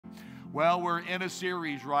Well, we're in a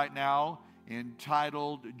series right now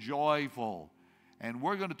entitled Joyful. And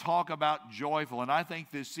we're going to talk about joyful. And I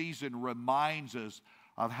think this season reminds us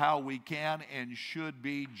of how we can and should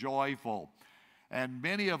be joyful. And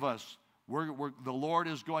many of us, the Lord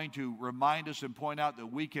is going to remind us and point out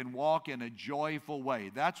that we can walk in a joyful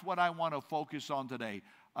way. That's what I want to focus on today,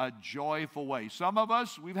 a joyful way. Some of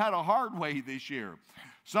us, we've had a hard way this year.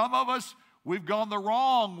 Some of us, we've gone the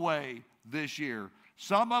wrong way this year.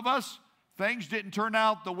 Some of us, things didn't turn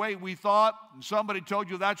out the way we thought, and somebody told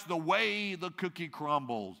you that's the way the cookie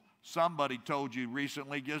crumbles. Somebody told you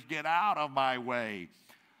recently, just get out of my way.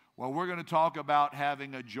 Well, we're going to talk about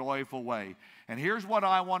having a joyful way. And here's what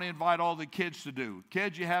I want to invite all the kids to do.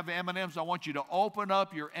 Kids, you have M&Ms. I want you to open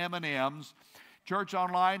up your M&Ms. Church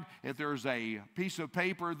Online, if there's a piece of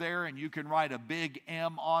paper there and you can write a big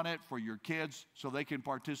M on it for your kids so they can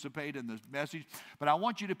participate in this message. But I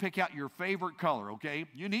want you to pick out your favorite color, okay?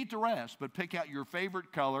 You need to rest, but pick out your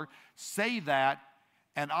favorite color. Say that,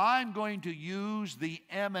 and I'm going to use the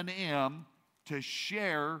M&M to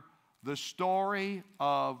share the story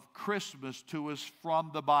of Christmas to us from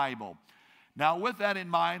the Bible. Now, with that in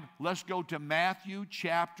mind, let's go to Matthew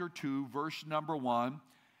chapter 2, verse number 1.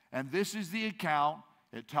 And this is the account.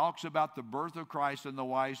 It talks about the birth of Christ and the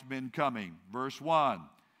wise men coming. Verse 1.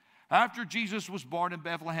 After Jesus was born in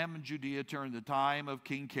Bethlehem in Judea during the time of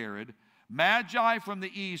King Herod, Magi from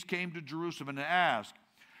the east came to Jerusalem and asked,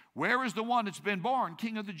 "Where is the one that's been born,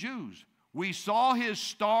 King of the Jews? We saw his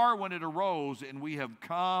star when it arose, and we have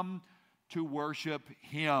come to worship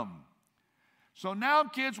him." So now,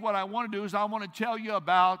 kids, what I want to do is I want to tell you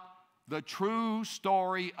about the true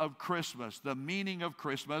story of Christmas, the meaning of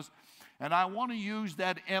Christmas. And I want to use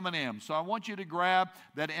that M&M. So I want you to grab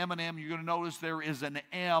that M&M. You're going to notice there is an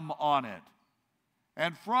M on it.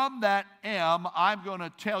 And from that M, I'm going to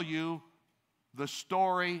tell you the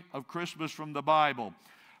story of Christmas from the Bible.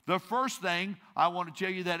 The first thing I want to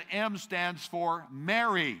tell you, that M stands for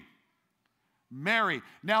Mary. Mary.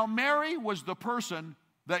 Now, Mary was the person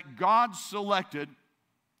that God selected,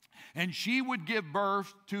 and she would give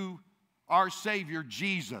birth to our Savior,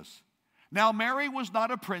 Jesus. Now, Mary was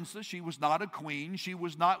not a princess. She was not a queen. She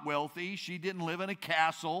was not wealthy. She didn't live in a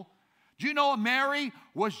castle. Do you know Mary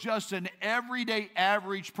was just an everyday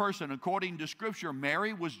average person? According to Scripture,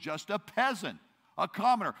 Mary was just a peasant, a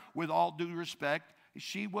commoner. With all due respect,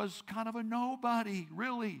 she was kind of a nobody,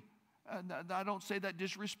 really. I don't say that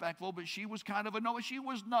disrespectful, but she was kind of a nobody. She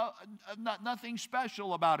was nothing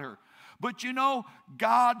special about her. But you know,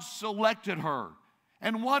 God selected her.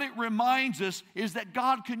 And what it reminds us is that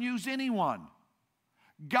God can use anyone.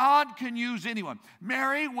 God can use anyone.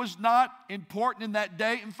 Mary was not important in that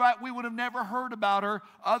day. In fact, we would have never heard about her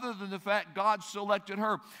other than the fact God selected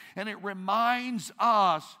her. And it reminds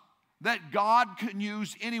us that God can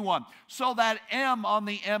use anyone. So that M on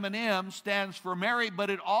the M&M stands for Mary, but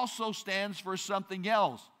it also stands for something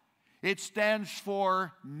else. It stands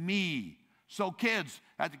for me. So kids,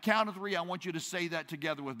 at the count of 3, I want you to say that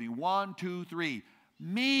together with me. 1, 2, 3.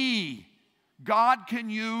 Me. God can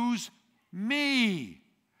use me.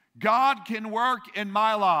 God can work in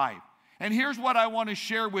my life. And here's what I want to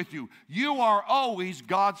share with you. You are always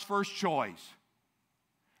God's first choice.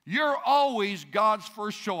 You're always God's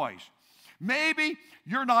first choice. Maybe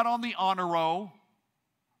you're not on the honor roll.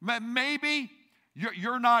 Maybe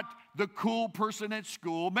you're not the cool person at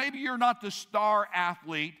school. Maybe you're not the star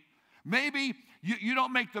athlete. Maybe you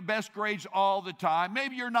don't make the best grades all the time.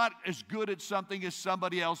 Maybe you're not as good at something as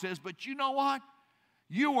somebody else is. But you know what?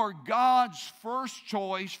 You are God's first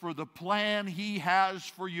choice for the plan He has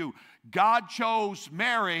for you. God chose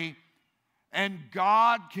Mary, and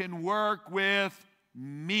God can work with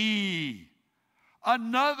me.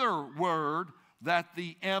 Another word that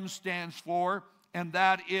the M stands for, and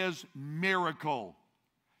that is miracle.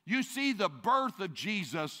 You see, the birth of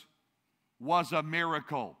Jesus was a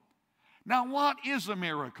miracle. Now, what is a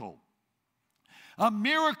miracle? A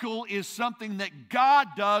miracle is something that God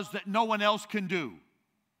does that no one else can do.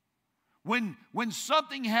 When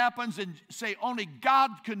something happens and say only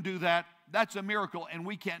God can do that, that's a miracle and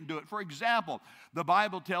we can't do it. For example, the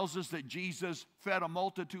Bible tells us that Jesus fed a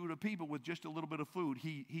multitude of people with just a little bit of food.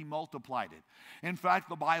 He multiplied it. In fact,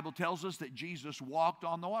 the Bible tells us that Jesus walked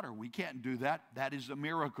on the water. We can't do that. That is a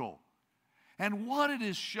miracle. And what it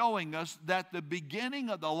is showing us, that the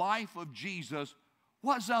beginning of the life of Jesus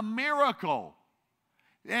was a miracle.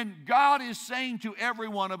 And God is saying to every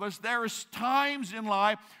one of us, there's times in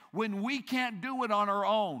life when we can't do it on our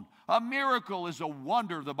own. A miracle is a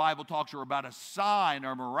wonder. The Bible talks about a sign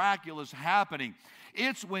or miraculous happening.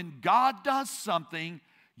 It's when God does something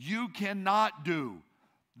you cannot do.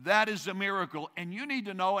 That is a miracle. And you need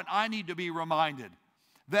to know, and I need to be reminded,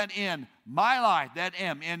 that in my life,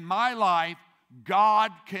 in my life,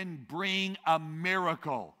 God can bring a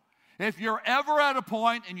miracle. If you're ever at a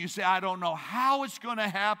point and you say, I don't know how it's going to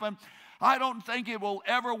happen, I don't think it will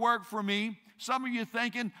ever work for me. Some of you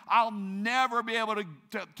thinking, I'll never be able to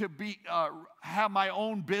have my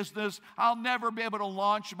own business. I'll never be able to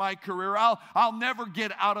launch my career. I'll never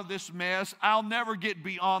get out of this mess. I'll never get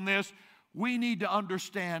beyond this. We need to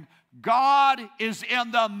understand God is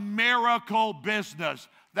in the miracle business.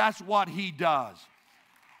 That's what He does.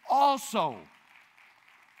 Also,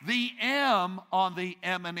 the M on the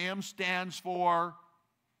M&M stands for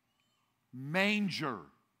manger.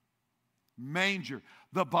 Manger.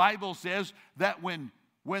 The Bible says that when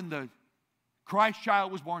the Christ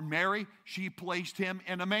child was born, Mary, she placed Him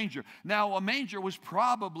in a manger. Now, a manger was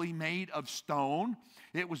probably made of stone.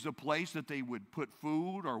 It was a place that they would put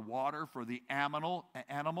food or water for the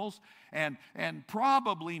animals. And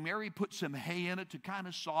probably Mary put some hay in it to kind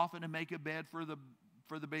of soften and make a bed for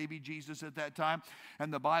the baby Jesus at that time.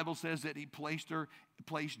 And the Bible says that He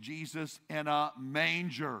placed Jesus in a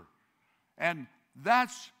manger. And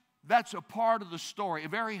that's a part of the story, a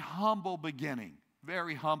very humble beginning,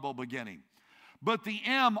 very humble beginning. But the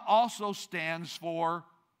M also stands for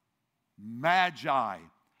Magi.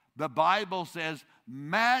 The Bible says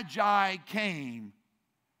Magi came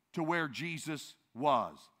to where Jesus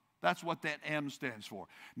was. That's what that M stands for.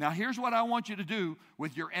 Now, here's what I want you to do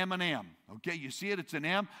with your M&M. Okay, you see it? It's an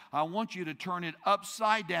M. I want you to turn it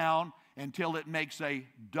upside down until it makes a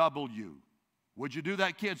W. Would you do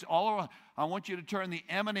that, kids? All around. I want you to turn the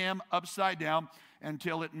M&M upside down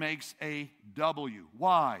until it makes a W.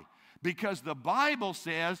 Why? Because the Bible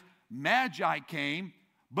says Magi came,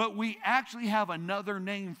 but we actually have another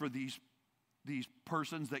name for these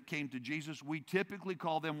persons that came to Jesus. We typically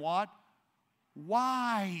call them what?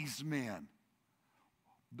 Wise men.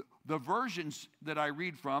 The versions that I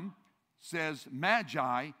read from says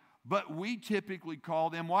Magi, but we typically call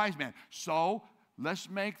them wise men. So let's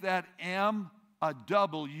make that M a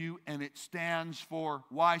W, and it stands for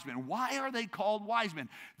wise men. Why are they called wise men?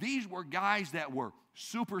 These were guys that were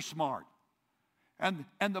super smart. And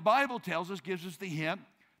the Bible tells us, gives us the hint,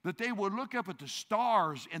 that they would look up at the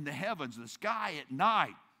stars in the heavens, the sky at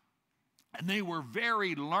night. And they were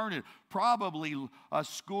very learned, probably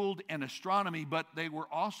schooled in astronomy, but they were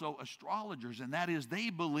also astrologers. And that is, they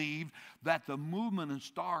believed that the movement of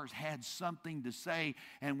stars had something to say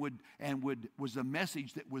and was a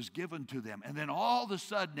message that was given to them. And then all of a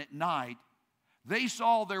sudden at night, they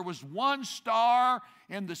saw there was one star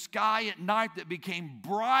in the sky at night that became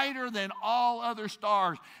brighter than all other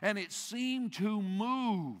stars, and it seemed to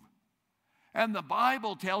move. And the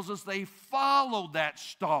Bible tells us they followed that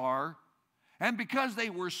star. And because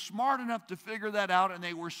they were smart enough to figure that out and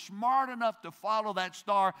they were smart enough to follow that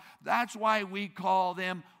star, that's why we call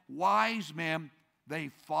them wise men. They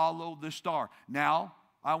followed the star. Now,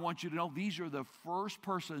 I want you to know these are the first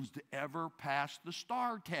persons to ever pass the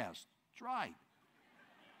star test. That's right.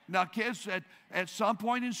 Now, kids, at some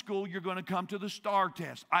point in school, you're going to come to the star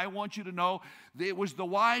test. I want you to know that it was the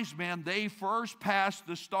wise men. They first passed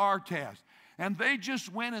the star test. And they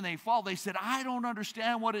just went and they followed. They said, I don't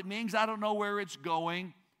understand what it means. I don't know where it's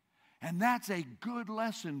going. And that's a good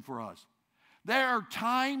lesson for us. There are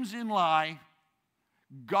times in life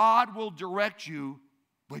God will direct you,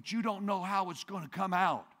 but you don't know how it's going to come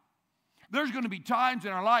out. There's going to be times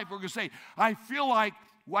in our life we're going to say, I feel like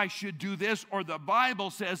I should do this, or the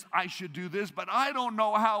Bible says I should do this, but I don't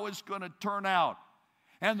know how it's going to turn out.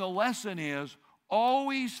 And the lesson is,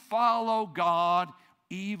 always follow God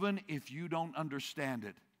even if you don't understand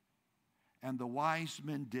it. And the wise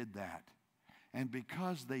men did that. And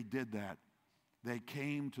because they did that, they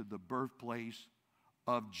came to the birthplace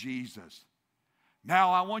of Jesus.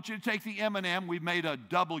 Now, I want you to take the M&M. We've made a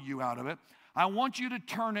W out of it. I want you to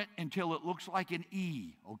turn it until it looks like an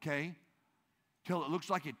E, okay? Till it looks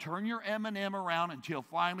like it. Turn your M&M around until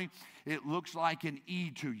finally it looks like an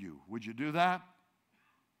E to you. Would you do that?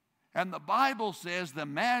 And the Bible says the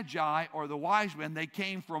Magi, or the wise men, they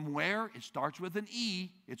came from where? It starts with an E.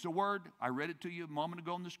 It's a word. I read it to you a moment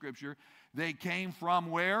ago in the scripture. They came from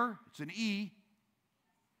where? It's an E.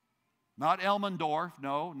 Not Elmendorf.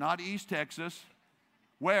 No, not East Texas.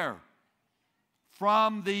 Where?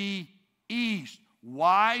 From the east.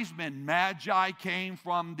 Wise men, Magi, came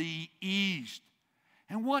from the east.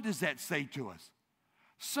 And what does that say to us?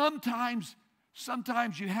 Sometimes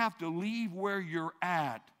you have to leave where you're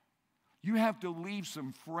at. You have to leave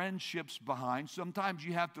some friendships behind. Sometimes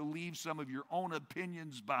you have to leave some of your own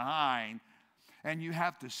opinions behind. And you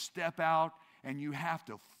have to step out and you have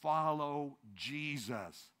to follow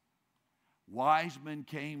Jesus. Wise men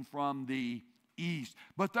came from the east.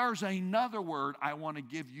 But there's another word I want to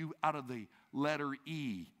give you out of the letter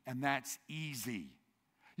E, and that's easy.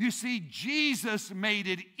 You see, Jesus made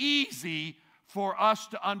it easy for us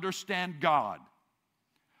to understand God.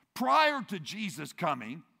 Prior to Jesus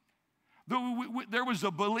coming, there was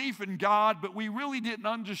a belief in God, but we really didn't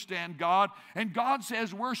understand God. And God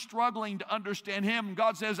says we're struggling to understand Him.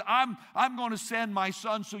 God says, I'm going to send my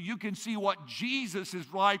Son so you can see what Jesus is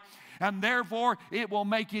like. And therefore, it will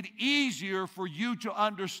make it easier for you to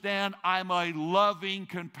understand I'm a loving,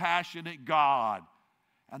 compassionate God.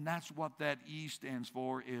 And that's what that E stands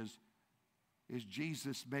for, is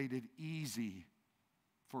Jesus made it easy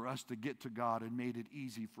for us to get to God and made it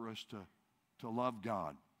easy for us to love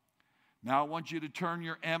God. Now I want you to turn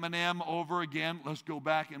your M&M over again. Let's go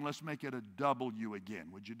back and let's make it a W again.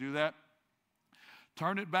 Would you do that?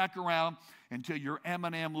 Turn it back around until your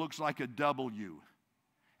M&M looks like a W.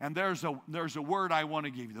 And there's a word I want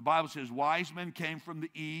to give you. The Bible says wise men came from the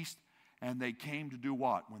east, and they came to do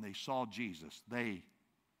what? When they saw Jesus, they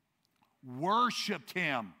worshiped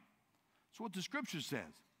Him. That's what the Scripture says.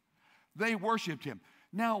 They worshiped Him.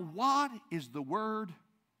 Now, what is the word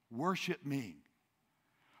worship mean?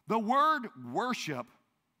 The word worship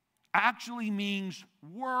actually means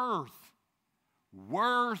worth.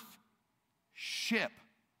 Worth ship.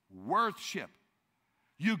 Worth ship.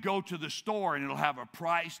 You go to the store and it'll have a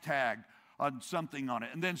price tag on something on it.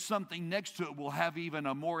 And then something next to it will have even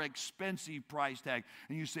a more expensive price tag.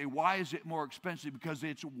 And you say, why is it more expensive? Because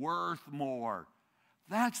it's worth more.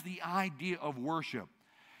 That's the idea of worship.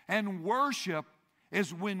 And worship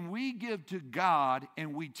is when we give to God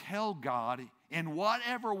and we tell God in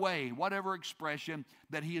whatever way, whatever expression,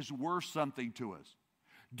 that He is worth something to us.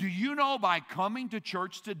 Do you know by coming to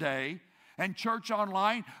church today and church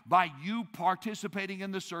online, by you participating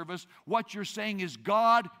in the service, what you're saying is,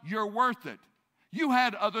 God, you're worth it. You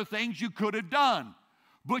had other things you could have done,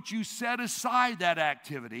 but you set aside that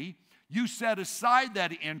activity. You set aside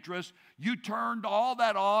that interest. You turned all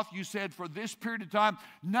that off. You said, for this period of time,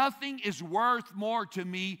 nothing is worth more to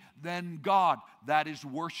me than God. That is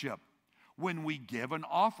worship. When we give an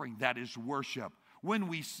offering, that is worship. When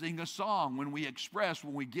we sing a song, when we express,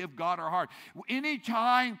 when we give God our heart.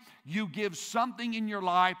 Anytime you give something in your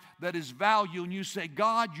life that is value and you say,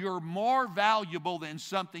 God, you're more valuable than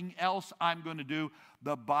something else I'm going to do,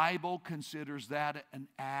 the Bible considers that an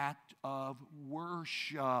act of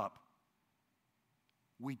worship.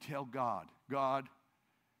 We tell God, God,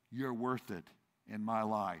 you're worth it in my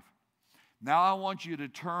life. Now I want you to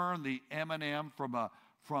turn the M&M from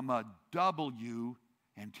a W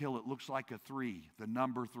until it looks like a 3, the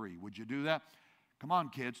number 3. Would you do that? Come on,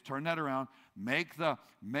 kids, turn that around. Make the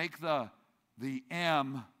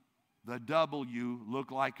M, the W,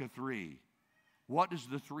 look like a 3. What does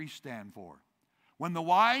the 3 stand for? When the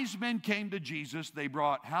wise men came to Jesus, they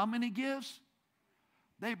brought how many gifts?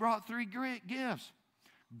 They brought 3 great gifts.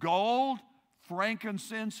 Gold,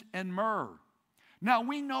 frankincense, and myrrh. Now,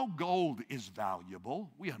 we know gold is valuable.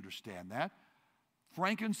 We understand that.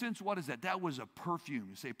 Frankincense, what is that? That was a perfume.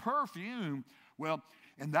 You say, perfume? Well,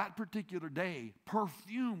 in that particular day,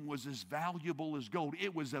 perfume was as valuable as gold.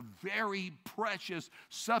 It was a very precious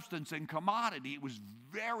substance and commodity. It was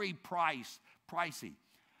very pricey.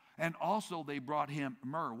 And also, they brought him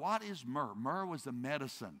myrrh. What is myrrh? Myrrh was a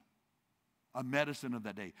medicine of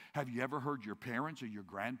that day. Have you ever heard your parents or your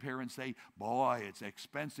grandparents say, boy, it's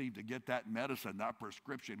expensive to get that medicine. That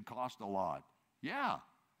prescription cost a lot. Yeah.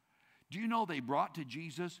 Do you know they brought to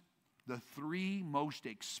Jesus the 3 most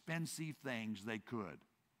expensive things they could?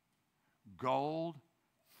 Gold,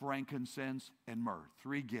 frankincense, and myrrh.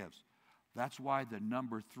 3 gifts. That's why the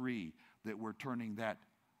number 3 that we're turning that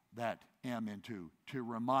M into, to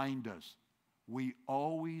remind us we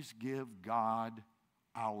always give God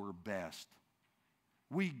our best.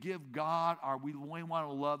 We give God we want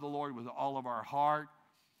to love the Lord with all of our heart,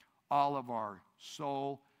 all of our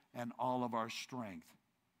soul, and all of our strength.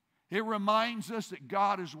 It reminds us that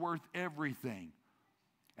God is worth everything.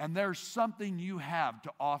 And there's something you have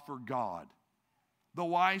to offer God. The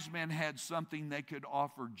wise men had something they could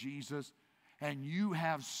offer Jesus, and you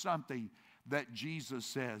have something that Jesus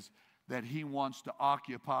says that He wants to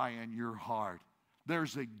occupy in your heart.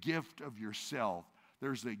 There's a gift of yourself.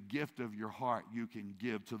 There's a gift of your heart you can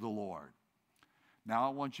give to the Lord. Now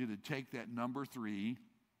I want you to take that number 3.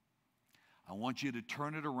 I want you to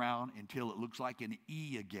turn it around until it looks like an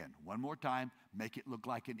E again. One more time, make it look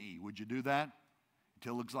like an E. Would you do that?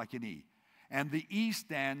 Until it looks like an E. And the E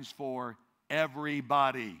stands for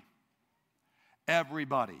everybody.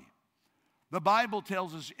 Everybody. The Bible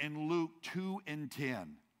tells us in Luke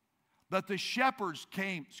 2:10 that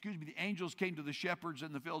the angels came to the shepherds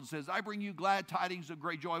in the field and says, I bring you glad tidings of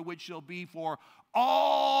great joy, which shall be for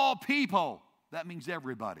all people. That means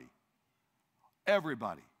everybody.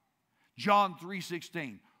 Everybody. John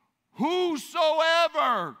 3:16.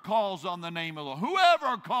 Whosoever calls on the name of the Lord.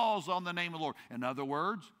 Whoever calls on the name of the Lord. In other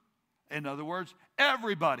words,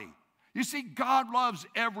 everybody. You see, God loves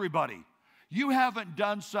everybody. You haven't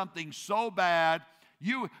done something so bad.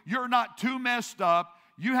 You're not too messed up.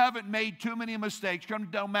 You haven't made too many mistakes.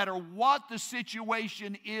 No matter what the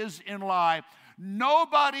situation is in life,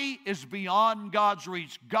 nobody is beyond God's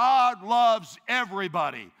reach. God loves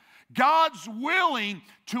everybody. God's willing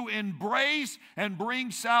to embrace and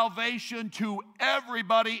bring salvation to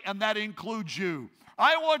everybody, and that includes you.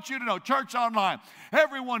 I want you to know, church online,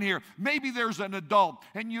 everyone here, maybe there's an adult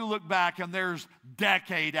and you look back and there's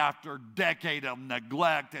decade after decade of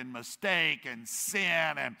neglect and mistake and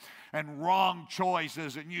sin and wrong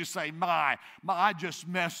choices, and you say, I just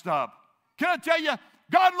messed up. Can I tell you,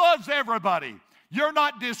 God loves everybody. You're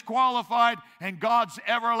not disqualified, and God's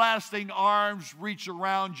everlasting arms reach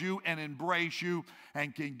around you and embrace you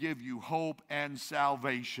and can give you hope and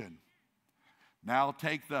salvation. Now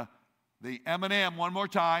take the M&M one more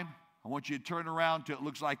time. I want you to turn around until it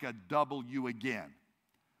looks like a W again.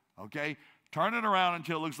 Okay? Turn it around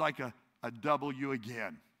until it looks like a W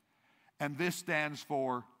again. And this stands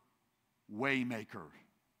for Waymaker.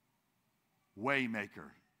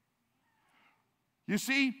 Waymaker. You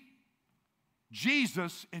see,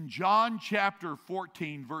 Jesus in John chapter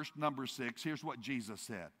 14, verse number 6, here's what Jesus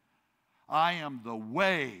said. I am the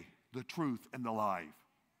way, the truth, and the life.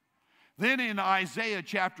 Then in Isaiah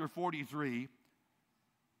chapter 43,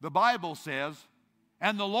 the Bible says,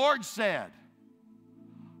 and the Lord said,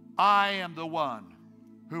 I am the one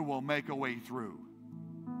who will make a way through.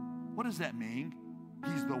 What does that mean?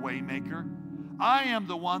 He's the way maker. I am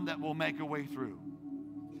the one that will make a way through.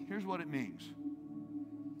 Here's what it means.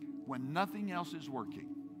 When nothing else is working,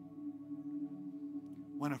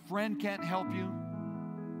 when a friend can't help you,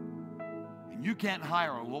 and you can't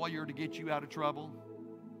hire a lawyer to get you out of trouble,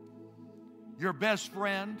 your best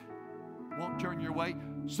friend won't turn your way,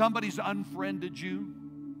 somebody's unfriended you,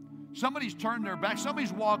 somebody's turned their back,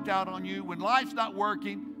 somebody's walked out on you, when life's not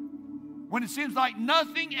working, when it seems like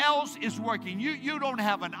nothing else is working, you don't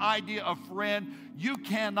have an idea of friend, you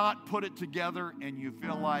cannot put it together, and you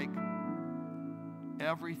feel like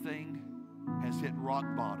everything has hit rock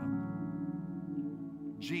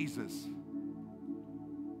bottom. Jesus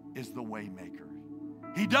is the way maker.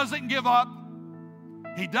 He doesn't give up.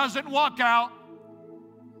 He doesn't walk out.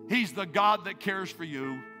 He's the God that cares for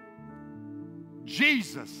you.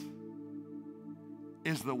 Jesus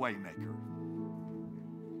is the way maker.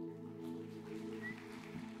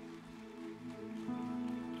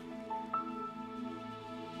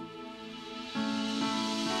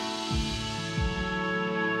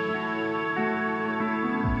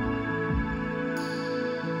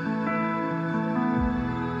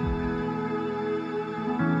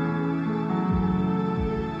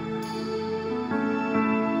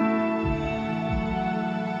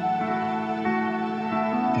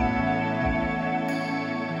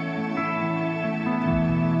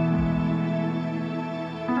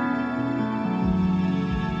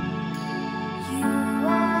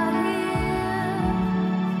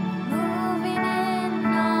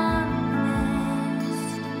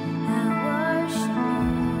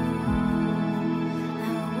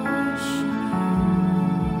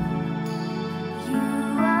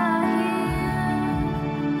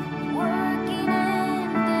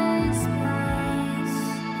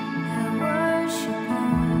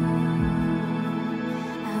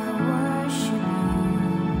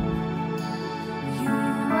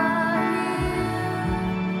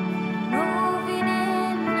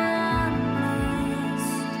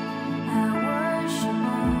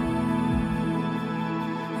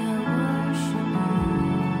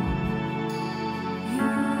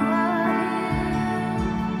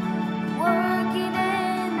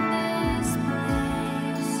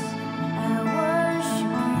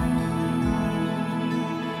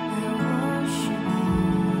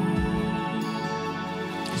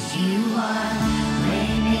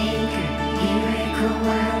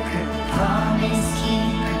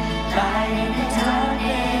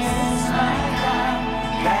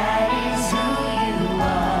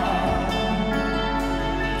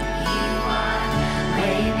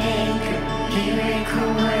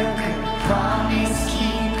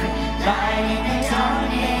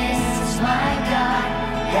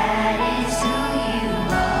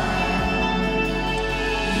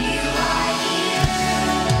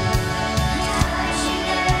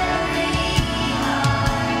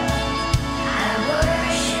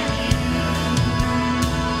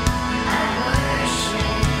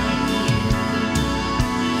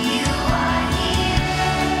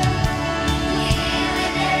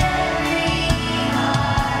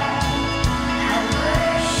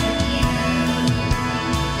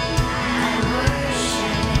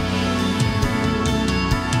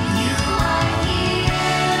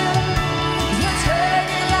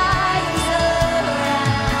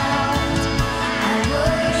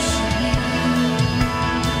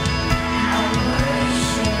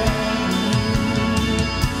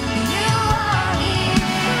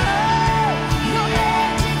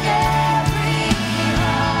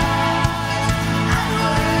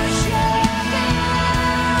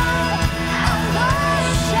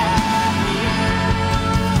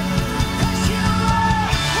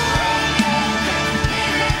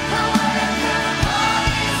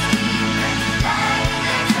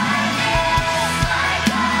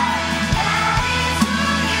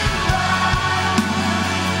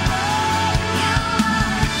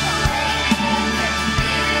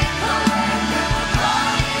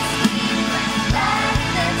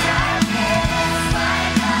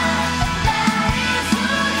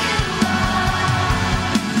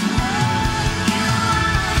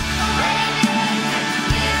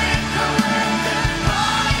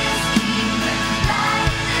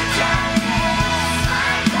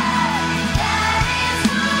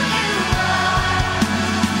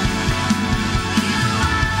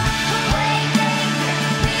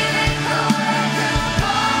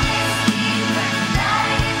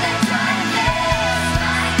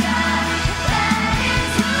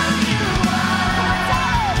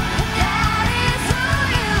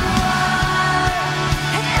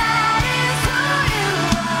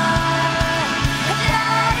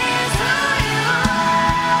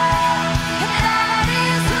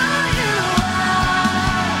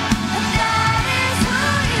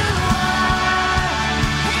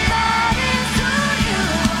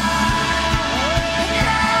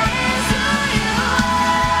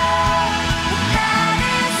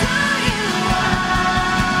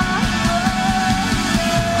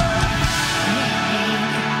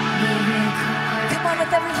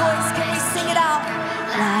 with every voice. Can we sing it out?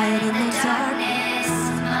 Light in the darkness,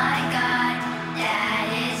 my God,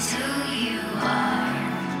 that is who you are.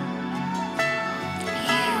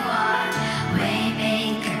 You are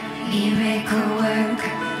waymaker, miracle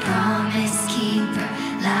worker, promise keeper.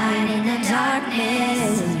 Light in the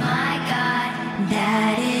darkness, my God,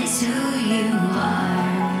 that is who you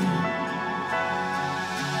are.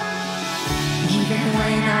 Even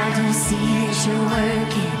when I don't see that you're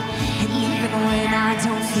working, and even when I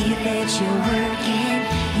don't feel that you're working,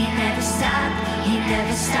 you never stop working. You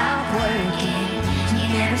never stop working.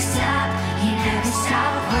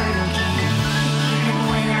 Even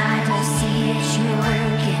when I don't see that you're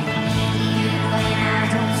working, even when I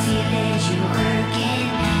don't feel that you're working,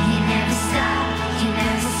 you never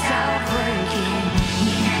stop working.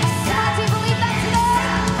 You never stop. Do you believe that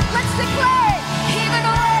today? Let's declare it. Even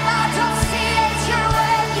when I don't see that you're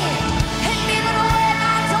working, and even when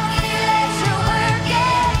I don't feel that you're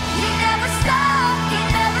working, you never stop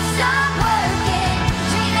working.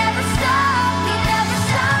 You never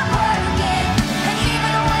stop working. And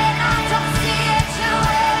even when I don't see that you're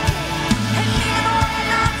working, and even when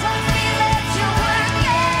I don't feel that you're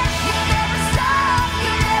working, you never stop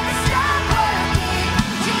working.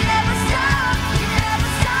 You never stop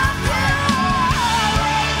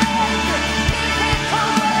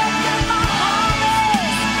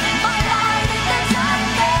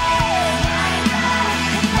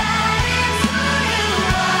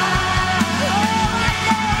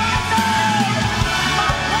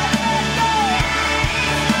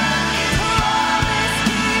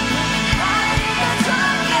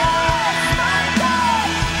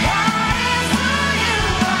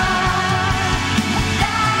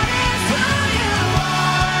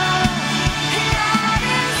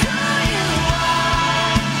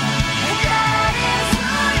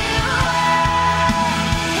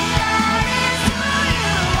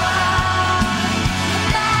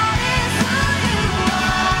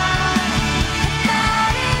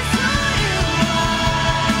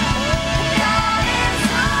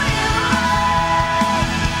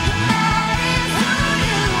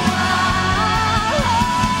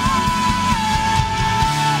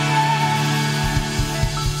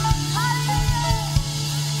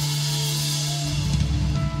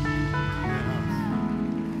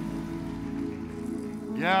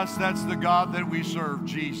Yes, that's the God that we serve,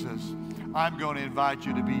 Jesus. I'm going to invite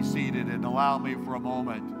you to be seated and allow me for a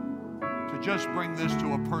moment to just bring this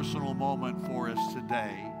to a personal moment for us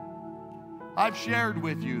today. I've shared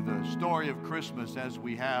with you the story of Christmas as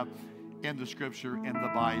we have in the Scripture, in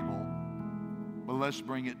the Bible. But let's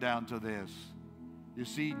bring it down to this. You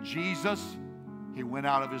see, Jesus, He went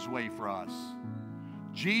out of His way for us.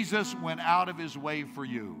 Jesus went out of His way for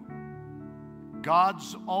you.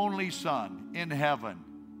 God's only Son in heaven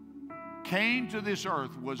came to this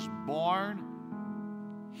earth, was born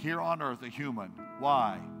here on earth, a human.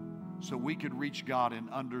 Why? So we could reach God and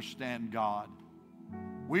understand God.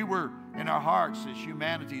 We were in our hearts as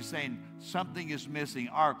humanity saying something is missing.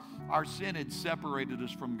 Our sin had separated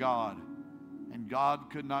us from God. And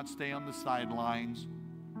God could not stay on the sidelines.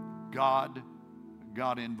 God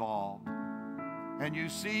got involved. And you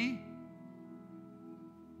see,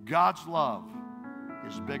 God's love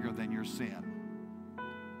is bigger than your sin.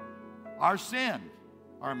 Our sin,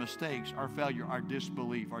 our mistakes, our failure, our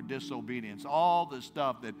disbelief, our disobedience, all the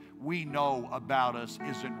stuff that we know about us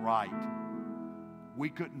isn't right.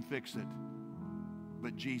 We couldn't fix it,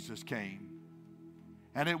 but Jesus came.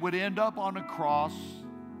 And it would end up on a cross,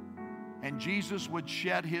 and Jesus would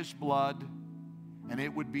shed His blood, and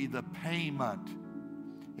it would be the payment.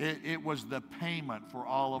 It was the payment for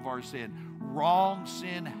all of our sin. Wrong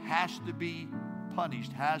sin has to be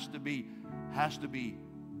punished, has to be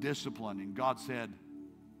disciplined. And God said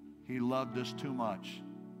He loved us too much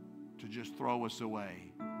to just throw us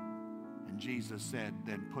away. And Jesus said,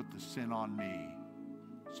 then put the sin on me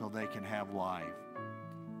so they can have life.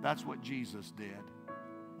 That's what Jesus did.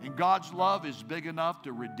 And God's love is big enough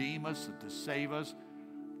to redeem us and to save us.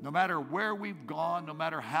 No matter where we've gone, no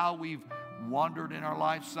matter how we've wandered in our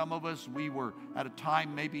life. Some of us, we were at a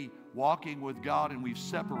time maybe walking with God and we've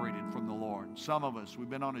separated from the Lord. Some of us, we've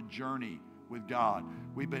been on a journey with God.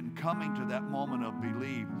 We've been coming to that moment of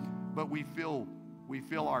belief, but we feel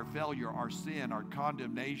our failure, our sin, our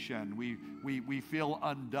condemnation. We feel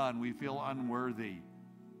undone. We feel unworthy.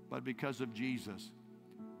 But because of Jesus,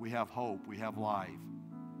 we have hope. We have life.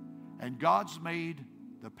 And God's made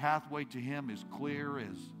the pathway to Him as clear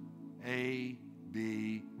as A,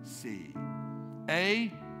 B, C.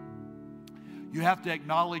 A, you have to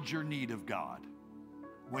acknowledge your need of God.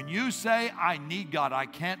 When you say, I need God, I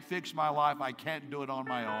can't fix my life, I can't do it on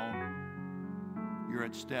my own, you're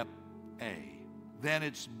at step A. Then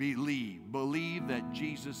it's believe. Believe that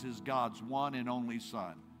Jesus is God's one and only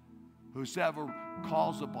Son. Whosoever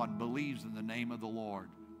calls upon, believes in the name of the Lord,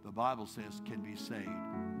 the Bible says, can be saved.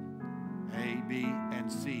 A, B,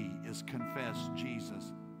 and C is confess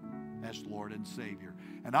Jesus as Lord and Savior.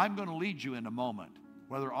 And I'm going to lead you in a moment,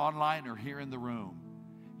 whether online or here in the room.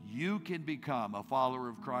 You can become a follower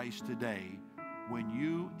of Christ today when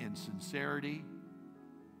you, in sincerity,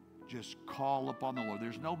 just call upon the Lord.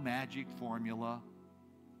 There's no magic formula.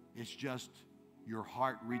 It's just your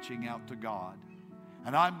heart reaching out to God.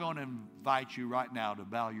 And I'm going to invite you right now to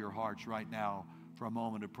bow your hearts right now for a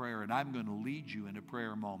moment of prayer. And I'm going to lead you in a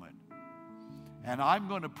prayer moment. And I'm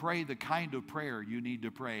going to pray the kind of prayer you need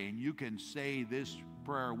to pray. And you can say this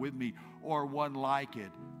prayer with me or one like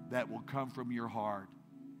it that will come from your heart.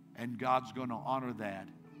 And God's going to honor that.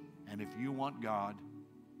 And if you want God,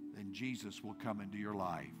 then Jesus will come into your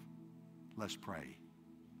life. Let's pray.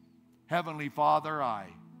 Heavenly Father, I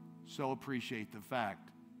so appreciate the fact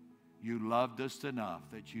you loved us enough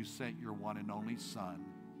that you sent your one and only Son,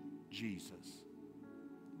 Jesus.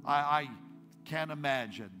 I can't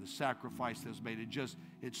imagine the sacrifice that's made.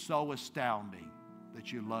 It's so astounding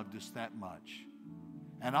that you loved us that much.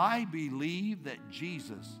 And I believe that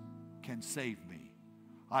Jesus can save me.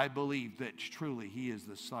 I believe that truly He is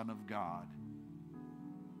the Son of God.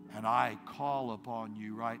 And I call upon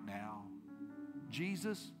you right now.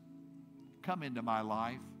 Jesus, come into my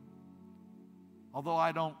life. Although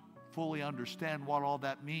I don't fully understand what all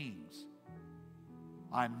that means,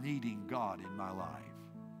 I'm needing God in my life.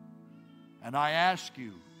 And I ask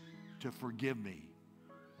you to forgive me.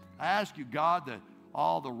 I ask you, God, that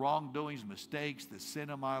all the wrongdoings, mistakes, the sin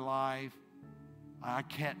of my life, I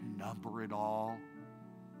can't number it all.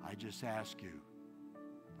 I just ask you,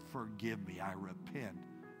 forgive me. I repent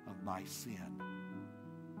of my sin.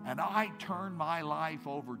 And I turn my life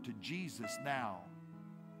over to Jesus now.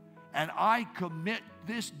 And I commit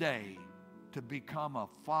this day to become a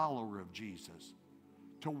follower of Jesus,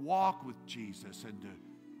 to walk with Jesus and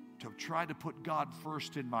to try to put God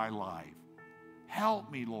first in my life.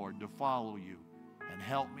 Help me, Lord, to follow you and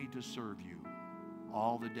help me to serve you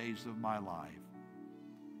all the days of my life.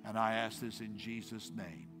 And I ask this in Jesus'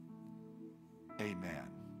 name.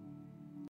 Amen.